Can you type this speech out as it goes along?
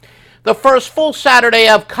The first full Saturday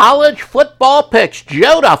of college football picks.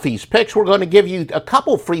 Joe Duffy's picks. We're going to give you a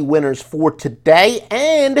couple free winners for today,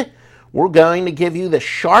 and we're going to give you the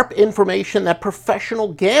sharp information that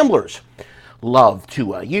professional gamblers love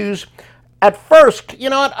to use. At first, you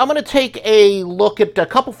know what? I'm going to take a look at a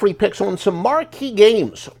couple free picks on some marquee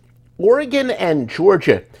games. Oregon and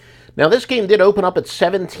Georgia. Now, this game did open up at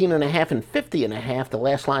 17.5 and 50.5. The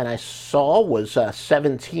last line I saw was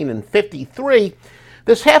 17 and 53.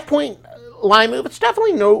 This half-point line move, it's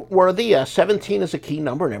definitely noteworthy. 17 is a key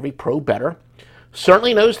number, and every pro bettor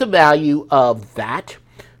certainly knows the value of that.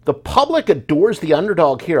 The public adores the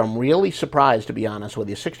underdog here. I'm really surprised, to be honest with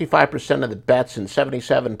you. 65% of the bets and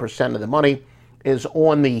 77% of the money is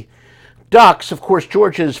on the Ducks. Of course,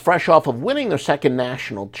 Georgia is fresh off of winning their second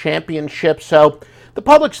national championship, so the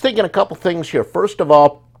public's thinking a couple things here. First of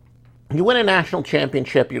all, you win a national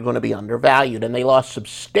championship, you're going to be undervalued, and they lost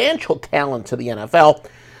substantial talent to the NFL,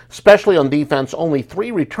 especially on defense. Only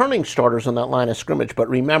 3 returning starters on that line of scrimmage, but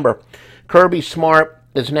remember, Kirby Smart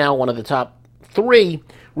is now one of the top 3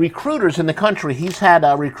 recruiters in the country. He's had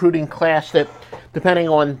a recruiting class that, depending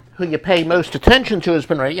on who you pay most attention to, has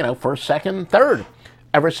been, first, second, third,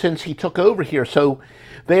 ever since he took over here. So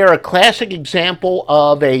they are a classic example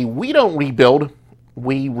of a we don't rebuild,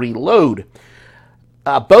 we reload.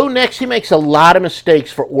 Bo Nix, he makes a lot of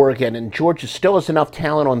mistakes for Oregon, and Georgia still has enough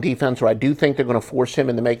talent on defense where I do think they're going to force him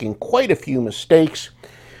into making quite a few mistakes.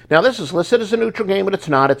 Now, this is listed as a neutral game, but it's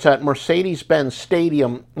not. It's at Mercedes-Benz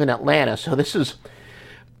Stadium in Atlanta, so this is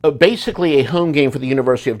basically a home game for the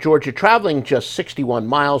University of Georgia, traveling just 61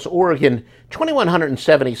 miles. Oregon,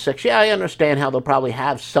 2,176. Yeah, I understand how they'll probably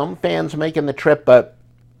have some fans making the trip, but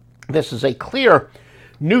this is a clear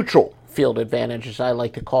neutral field advantage, as I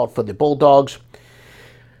like to call it, for the Bulldogs.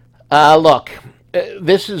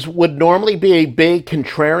 This would normally be a big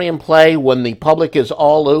contrarian play when the public is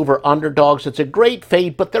all over underdogs. It's a great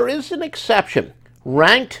fade, but there is an exception.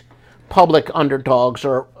 Ranked public underdogs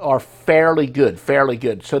are fairly good.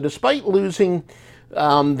 So despite losing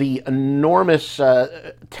the enormous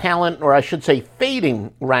talent, or I should say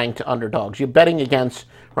fading ranked underdogs, you're betting against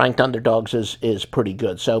ranked underdogs is pretty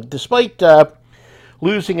good. So despite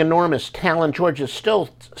losing enormous talent, Georgia's still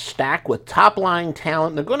stacked with top-line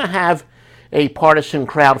talent. They're going to have a partisan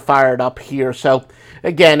crowd fired up here. So,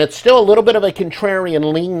 again, it's still a little bit of a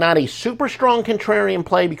contrarian lean, not a super strong contrarian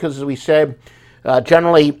play because, as we said,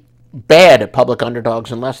 generally bad at public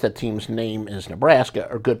underdogs, unless that team's name is Nebraska,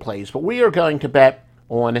 are good plays. But we are going to bet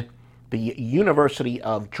on the University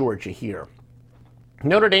of Georgia here.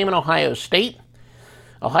 Notre Dame and Ohio State.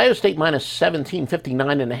 Ohio State minus 17,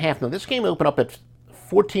 59.5. Now, this game opened up at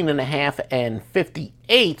 14.5 and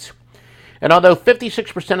 58. And although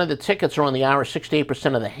 56% of the tickets are on the Irish,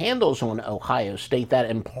 68% of the handles on Ohio State, that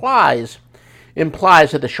implies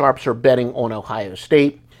that the sharps are betting on Ohio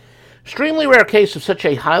State. Extremely rare case of such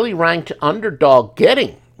a highly ranked underdog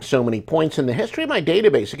getting so many points in the history of my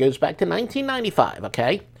database. It goes back to 1995,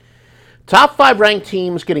 okay? Top 5 ranked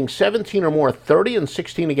teams getting 17 or more, 30 and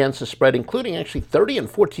 16 against the spread, including actually 30 and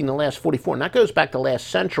 14 in the last 44. And that goes back to last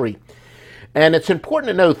century. And it's important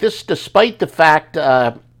to note this, despite the fact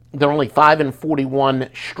they're only 5 and 41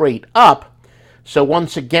 straight up. So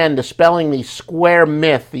once again, dispelling the square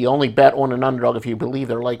myth, the only bet on an underdog if you believe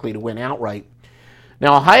they're likely to win outright.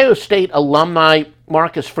 Now, Ohio State alumni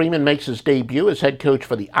Marcus Freeman makes his debut as head coach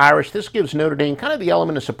for the Irish. This gives Notre Dame kind of the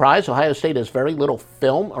element of surprise. Ohio State has very little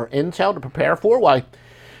film or intel to prepare for, why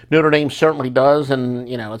Notre Dame certainly does. And,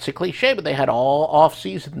 it's a cliche, but they had all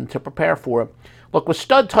offseason to prepare for it. Look, with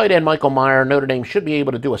stud tight end Michael Mayer, Notre Dame should be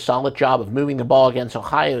able to do a solid job of moving the ball against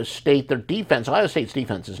Ohio State. Ohio State's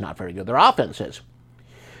defense is not very good. Their offense is.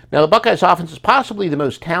 Now, the Buckeyes' offense is possibly the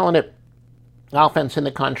most talented offense in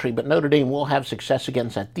the country, but Notre Dame will have success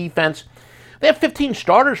against that defense. They have 15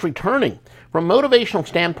 starters returning. From a motivational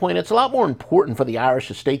standpoint, it's a lot more important for the Irish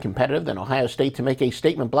to stay competitive than Ohio State to make a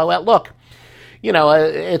statement blowout. Look,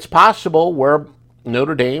 it's possible where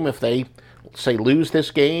Notre Dame, if they say lose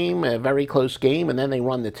this game, a very close game, and then they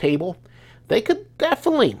run the table, they could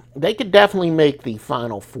definitely make the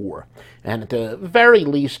Final Four. And at the very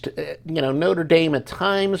least, Notre Dame at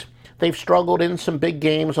times, they've struggled in some big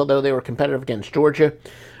games, although they were competitive against Georgia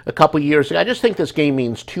a couple years ago. I just think this game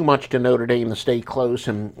means too much to Notre Dame to stay close,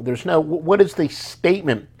 and what is the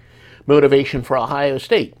statement motivation for Ohio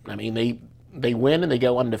State? I mean, they win and they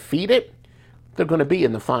go undefeated. They're going to be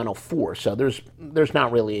in the Final Four, so there's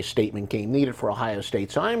not really a statement game needed for Ohio State.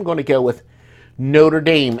 So I'm going to go with Notre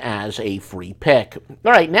Dame as a free pick.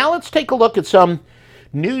 All right, now let's take a look at some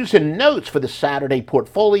news and notes for the Saturday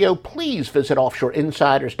portfolio, please visit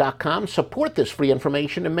offshoreinsiders.com. Support this free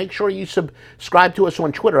information and make sure you subscribe to us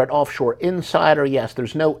on Twitter at Offshore Insider. Yes,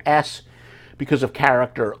 there's no S because of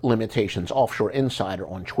character limitations. Offshore Insider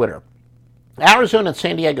on Twitter. Arizona and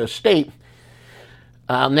San Diego State.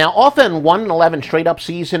 Now, often 1-11 straight up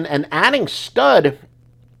season, and adding stud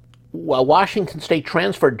Washington State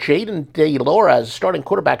transfer Jaden De Laura as a starting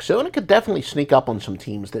quarterback. So it could definitely sneak up on some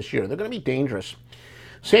teams this year. They're going to be dangerous.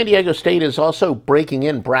 San Diego State is also breaking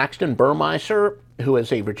in Braxton Burmeister, who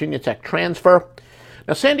is a Virginia Tech transfer.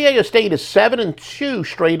 Now, San Diego State is 7-2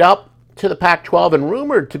 straight up to the Pac-12 and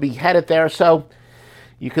rumored to be headed there. So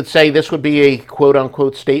you could say this would be a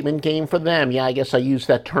quote-unquote statement game for them. Yeah, I guess I used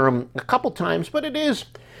that term a couple times, but it is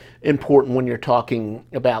important when you're talking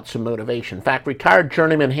about some motivation. In fact, retired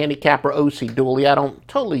journeyman handicapper O.C. Dooley, I don't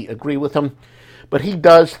totally agree with him, but he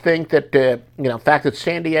does think that, the fact that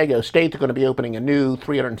San Diego State are going to be opening a new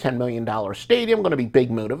 $310 million stadium, going to be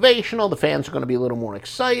big motivational. The fans are going to be a little more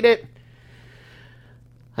excited.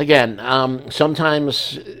 Again,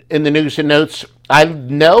 sometimes in the news and notes, I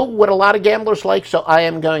know what a lot of gamblers like, so I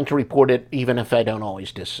am going to report it, even if I don't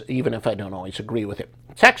always agree with it.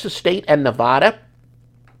 Texas State and Nevada.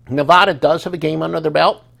 Nevada does have a game under their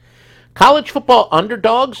belt. College football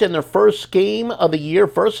underdogs in their first game of the year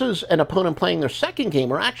versus an opponent playing their second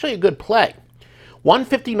game are actually a good play.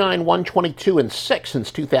 159, 122, and 6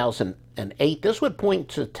 since 2008. This would point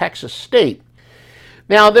to Texas State.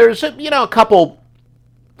 Now, there's a couple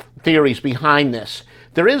theories behind this.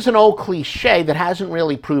 There is an old cliche that hasn't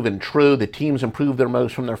really proven true. The teams improve their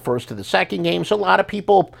most from their first to the second game. So a lot of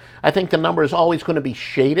people, I think the number is always going to be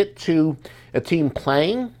shaded to a team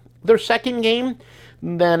playing their second game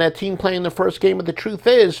than a team playing their first game. But the truth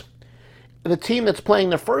is, the team that's playing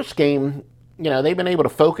their first game, they've been able to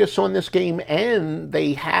focus on this game, and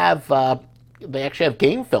they actually have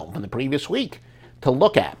game film from the previous week to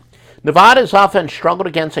look at. Nevada's offense struggled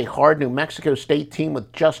against a hard New Mexico State team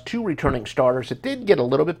with just 2 returning starters. It did get a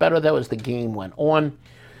little bit better, though, as the game went on.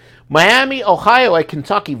 Miami, Ohio, at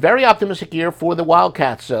Kentucky. Very optimistic year for the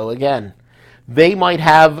Wildcats, so again, they might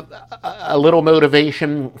have a little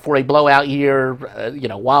motivation for a blowout year.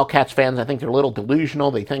 Wildcats fans, I think they're a little delusional.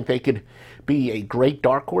 They think they could be a great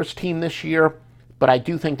dark horse team this year, but I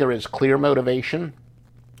do think there is clear motivation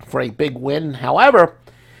for a big win. However,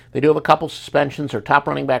 they do have a couple suspensions. Their top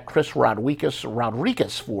running back, Chris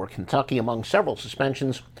Rodriguez for Kentucky, among several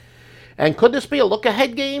suspensions. And could this be a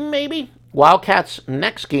look-ahead game, maybe? Wildcats'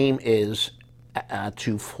 next game is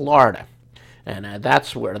to Florida. And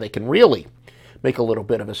that's where they can really make a little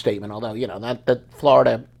bit of a statement. Although, that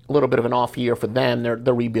Florida, a little bit of an off year for them.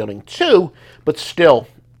 They're rebuilding too, but still,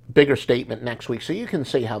 bigger statement next week. So you can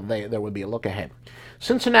see how there would be a look-ahead.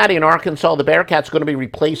 Cincinnati and Arkansas, the Bearcats going to be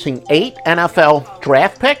replacing 8 NFL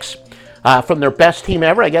draft picks from their best team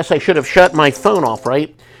ever. I guess I should have shut my phone off,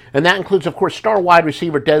 right? And that includes, of course, star wide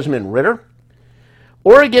receiver Desmond Ridder.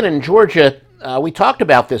 Oregon and Georgia, we talked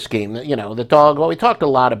about this game. The dog, we talked a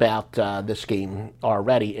lot about this game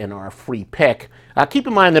already in our free pick. Keep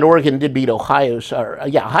in mind that Oregon did beat Ohio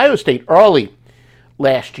State early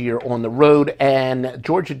last year on the road, and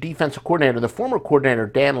Georgia defensive coordinator, the former coordinator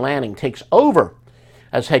Dan Lanning, takes over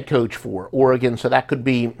as head coach for Oregon, so that could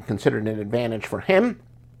be considered an advantage for him.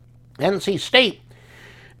 NC State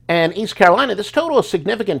and East Carolina, this total is a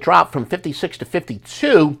significant drop from 56 to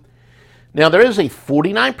 52. Now, there is a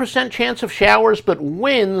 49% chance of showers, but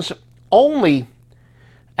winds only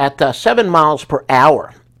at 7 miles per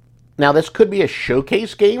hour. Now, this could be a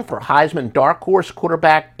showcase game for Heisman dark horse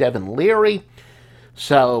quarterback Devin Leary.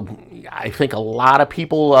 So I think a lot of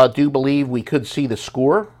people do believe we could see the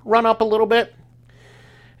score run up a little bit.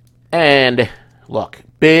 And look,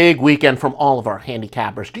 big weekend from all of our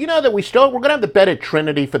handicappers. Do you know that we're going to have the bet at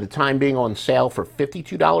Trinity for the time being on sale for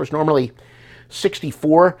 $52, normally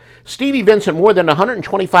 $64. Stevie Vincent, more than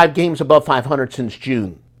 125 games above 500 since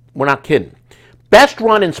June. We're not kidding. Best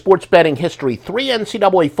run in sports betting history. 3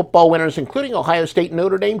 NCAA football winners, including Ohio State and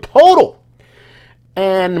Notre Dame total.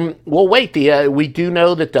 And we'll wait. We do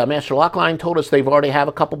know that Master Lockline told us they've already have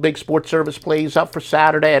a couple big sports service plays up for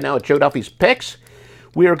Saturday. I know at Joe Duffy's Picks,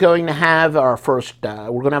 we are going to have our first, we're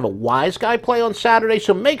going to have a Wise Guy play on Saturday.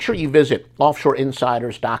 So make sure you visit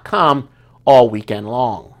offshoreinsiders.com all weekend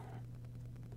long.